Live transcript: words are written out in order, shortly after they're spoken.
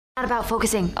Not about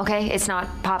focusing, okay? It's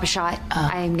not pop a shot.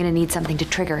 I'm gonna need something to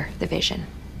trigger the vision.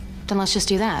 Then let's just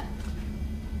do that.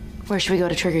 Where should we go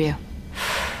to trigger you?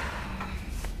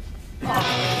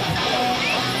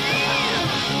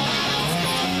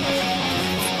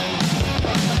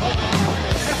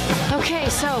 Okay,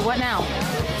 so what now?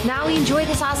 Now we enjoy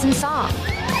this awesome song.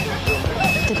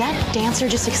 Did that dancer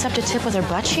just accept a tip with her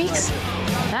butt cheeks?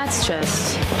 That's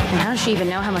just... And how does she even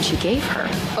know how much he gave her?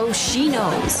 Oh, she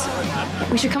knows.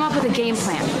 We should come up with a game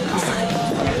plan.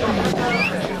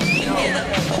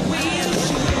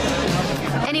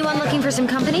 Anyone looking for some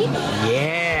company?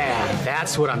 Yeah,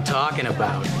 that's what I'm talking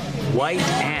about. White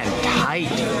and tight.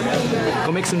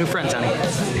 Go make some new friends, honey.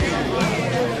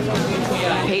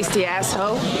 Pasty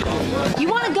asshole. You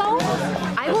wanna go?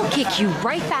 I will kick you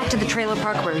right back to the trailer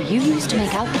park where you used to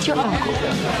make out with your uncle.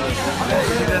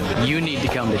 You need to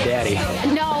come to Daddy.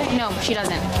 No, she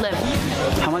doesn't. Liv.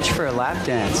 How much for a lap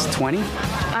dance? 20?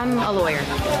 I'm a lawyer.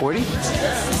 40?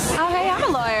 Oh, hey, I'm a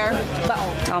lawyer.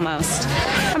 Well, almost.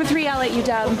 I'm a 3L at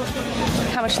UW.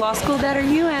 How much law school debt are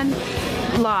you in?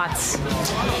 Lots.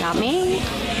 Not me.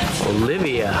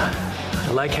 Olivia.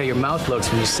 I like how your mouth looks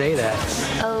when you say that.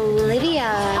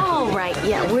 Olivia. All right,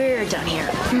 yeah, we're done here.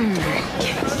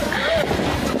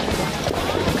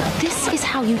 This is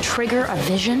how you trigger a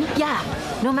vision? Yeah,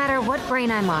 no matter what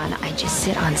brain I'm on, I just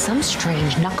sit on some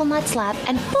strange knuckle nut lap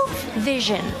and poof,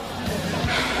 vision.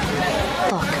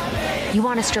 Look, you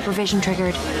want a stripper vision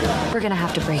triggered? We're gonna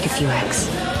have to break a few eggs.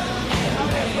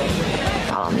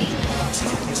 Follow me.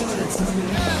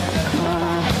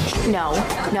 No.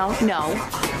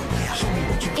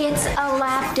 It's a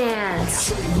lap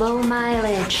dance. Low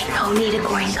mileage. No need of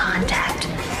going contact.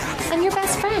 I'm your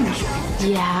best friend.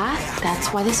 Yeah, that's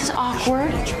why this is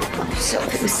awkward. So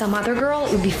if it was some other girl,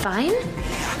 it would be fine?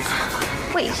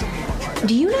 Wait,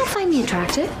 do you not find me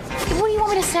attractive? What do you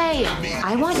want me to say?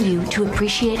 I want you to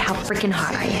appreciate how freaking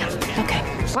hot I am. Okay.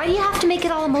 Why do you have to make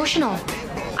it all emotional?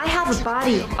 I have a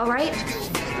body, all right?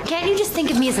 Can't you just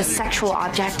think of me as a sexual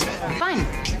object? Fine.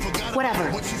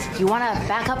 Whatever. You want to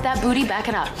back up that booty, back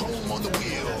it up.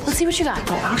 Let's see what you got.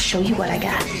 Oh, I'll show you what I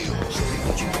got.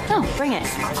 Oh, bring it.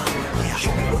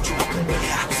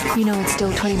 You know it's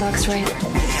still $20, right?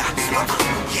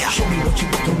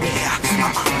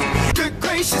 Good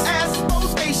gracious, ass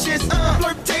bodacious,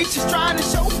 flirtatious, trying to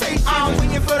show face. I'm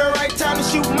waiting for the right time to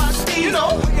shoot my speed, you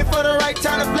know, waiting for the right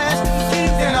time to flash the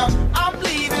keys, and I'm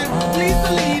leaving, please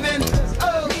believe in.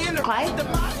 Clyde?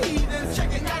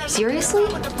 Seriously?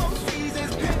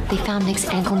 They found Nick's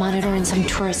ankle monitor in some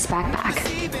tourist's backpack.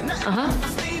 Uh-huh.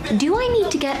 Do I need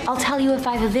to get "I'll tell you if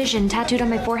I have a vision" tattooed on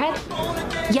my forehead?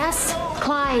 Yes,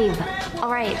 Clive.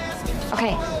 All right.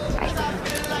 Okay, bye.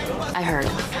 I heard.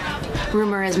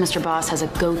 Rumor is Mr. Boss has a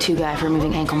go-to guy for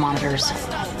removing ankle monitors.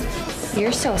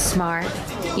 You're so smart.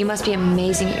 You must be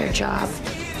amazing at your job.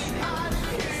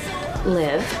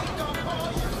 Liv,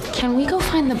 can we go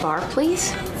find the bar,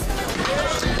 please?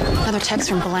 Another text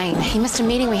from Blaine. He missed a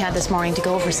meeting we had this morning to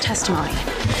go over his testimony.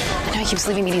 I know he keeps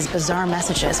leaving me these bizarre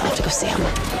messages. I'll have to go see him.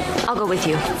 I'll go with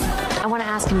you. I want to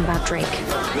ask him about Drake.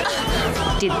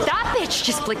 Did that bitch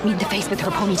just flick me in the face with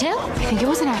her ponytail? I think it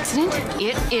was an accident.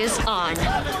 It is on.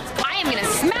 I am gonna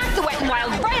smack the Wet n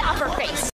Wild right off her face.